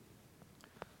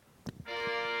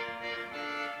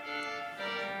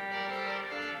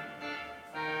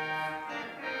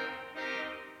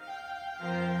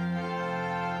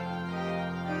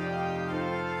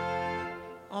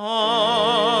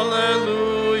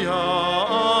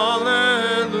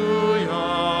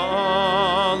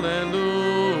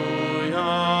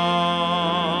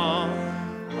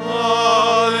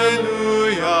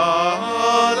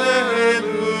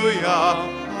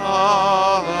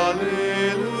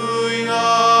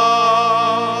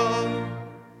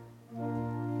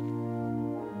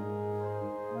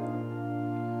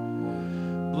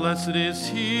Blessed is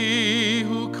he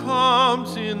who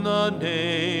comes in the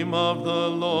name of the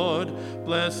Lord.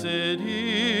 Blessed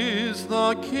is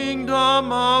the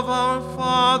kingdom of our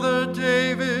father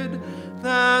David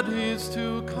that is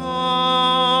to come.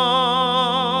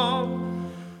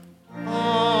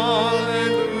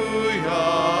 Alleluia,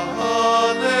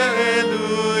 alleluia,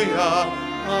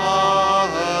 alleluia.